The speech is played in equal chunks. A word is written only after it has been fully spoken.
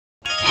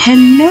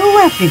Hello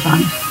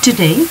everyone.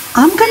 Today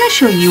I'm gonna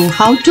show you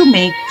how to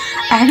make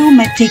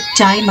aromatic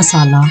chai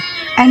masala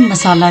and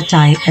masala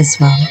chai as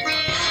well.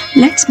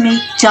 Let's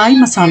make chai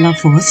masala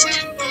first.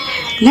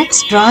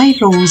 Let's dry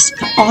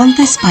roast all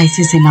the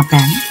spices in a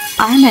pan.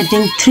 I'm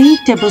adding 3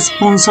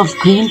 tablespoons of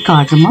green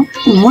cardamom,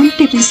 1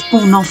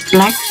 tablespoon of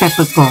black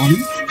peppercorn,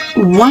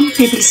 1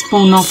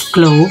 tablespoon of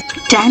clove,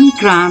 10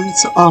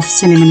 grams of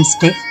cinnamon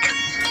stick,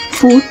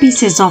 4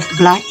 pieces of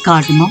black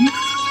cardamom.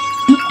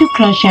 We need to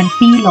crush and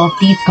peel off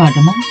these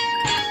cardamom.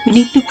 We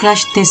need to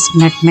crush this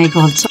nutmeg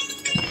also.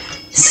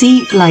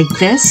 See, like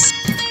this.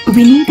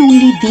 We need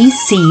only these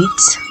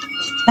seeds.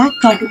 Black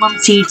cardamom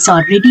seeds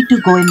are ready to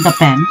go in the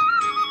pan.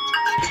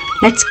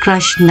 Let's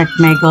crush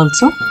nutmeg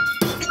also.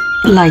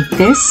 Like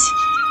this.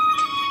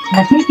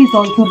 Nutmeg is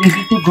also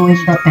ready to go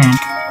in the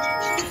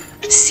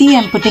pan. See,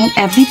 I'm putting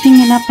everything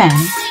in a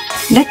pan.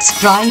 Let's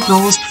dry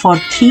roast for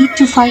 3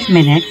 to 5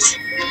 minutes.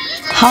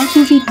 How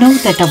do we know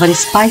that our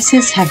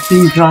spices have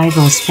been dry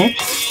roasted?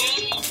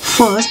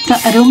 First, the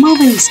aroma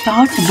will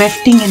start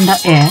wafting in the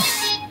air.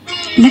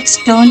 Let's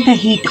turn the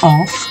heat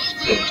off.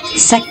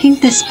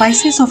 Second, the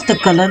spices of the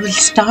color will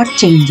start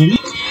changing.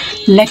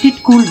 Let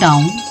it cool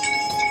down.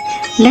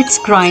 Let's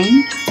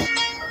grind.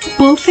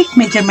 Perfect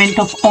measurement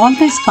of all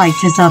the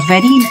spices are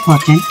very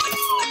important.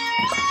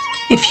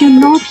 If you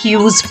not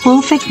use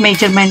perfect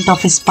measurement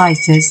of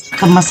spices,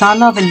 the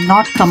masala will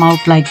not come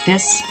out like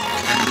this.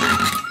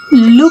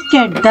 Look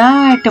at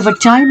that, our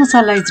chai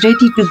masala is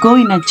ready to go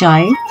in a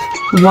chai.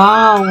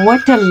 Wow,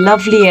 what a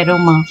lovely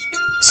aroma.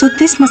 So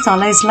this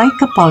masala is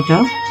like a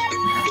powder.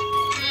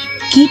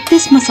 Keep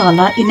this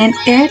masala in an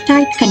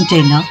airtight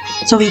container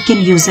so we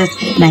can use it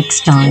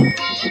next time.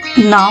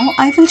 Now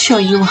I will show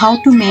you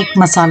how to make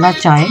masala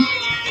chai.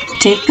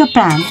 Take a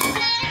pan,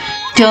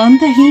 turn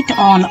the heat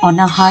on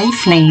a high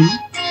flame.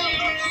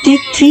 Take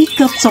 3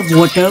 cups of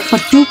water for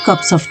 2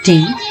 cups of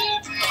tea.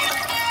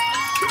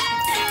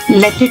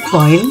 Let it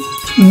boil.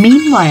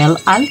 Meanwhile,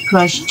 I'll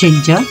crush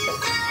ginger.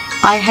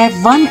 I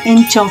have 1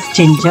 inch of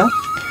ginger.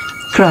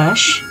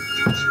 Crush.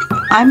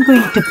 I'm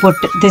going to put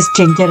this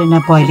ginger in a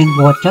boiling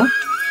water.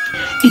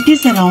 It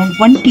is around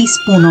 1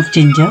 teaspoon of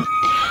ginger.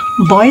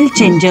 Boil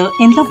ginger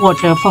in the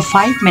water for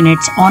 5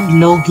 minutes on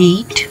low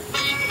heat.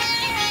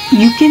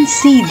 You can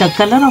see the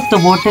color of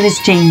the water is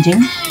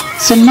changing.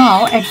 So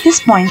now at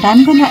this point,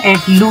 I'm going to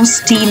add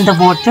loose tea in the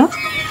water.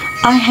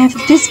 I have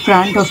this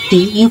brand of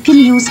tea. You can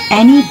use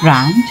any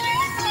brand.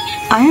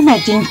 I am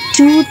adding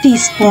 2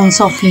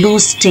 teaspoons of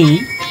loose tea.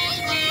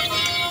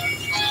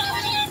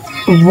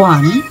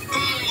 1,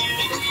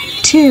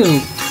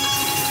 2.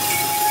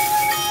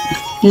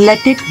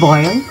 Let it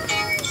boil.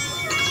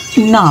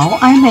 Now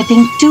I am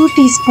adding 2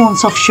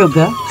 teaspoons of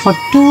sugar for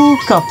 2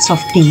 cups of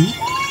tea.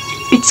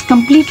 It's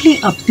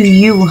completely up to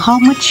you how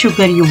much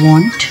sugar you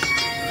want.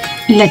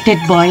 Let it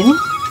boil.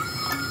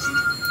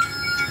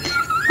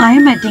 I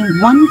am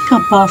adding 1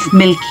 cup of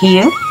milk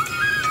here.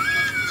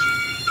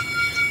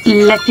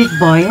 Let it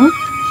boil.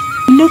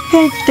 Look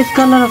at the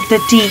color of the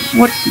tea,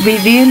 what we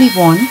really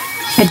want.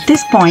 At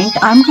this point,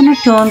 I'm going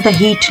to turn the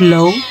heat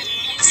low.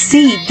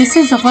 See, this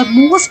is our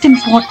most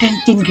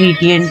important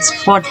ingredients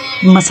for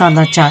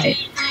masala chai.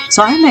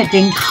 So I'm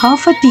adding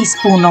half a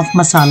teaspoon of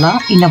masala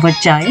in our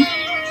chai.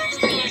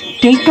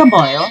 Take a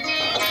boil.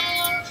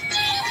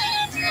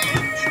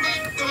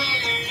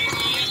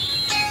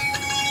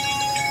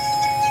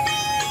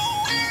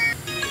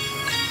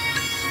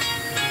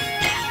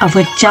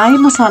 Our chai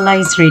masala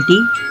is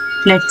ready.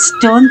 Let's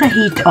turn the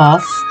heat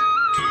off.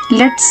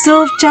 Let's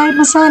serve chai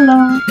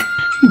masala.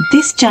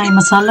 This chai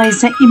masala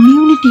is an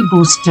immunity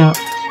booster.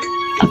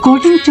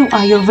 According to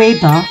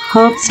Ayurveda,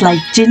 herbs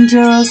like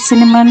ginger,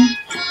 cinnamon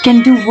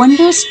can do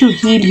wonders to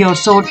heal your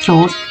sore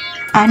throat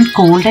and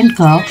cold and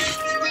cough.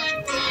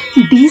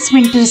 These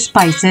winter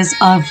spices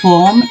are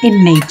warm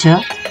in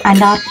nature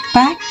and are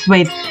packed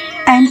with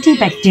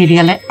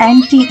antibacterial and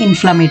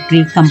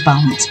anti-inflammatory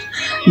compounds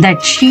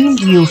that shield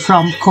you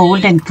from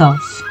cold and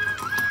cough.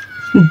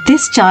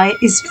 This chai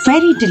is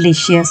very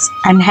delicious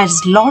and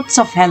has lots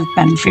of health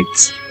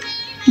benefits.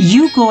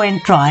 You go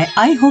and try.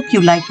 I hope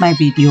you like my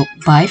video.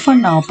 Bye for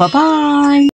now. Bye-bye.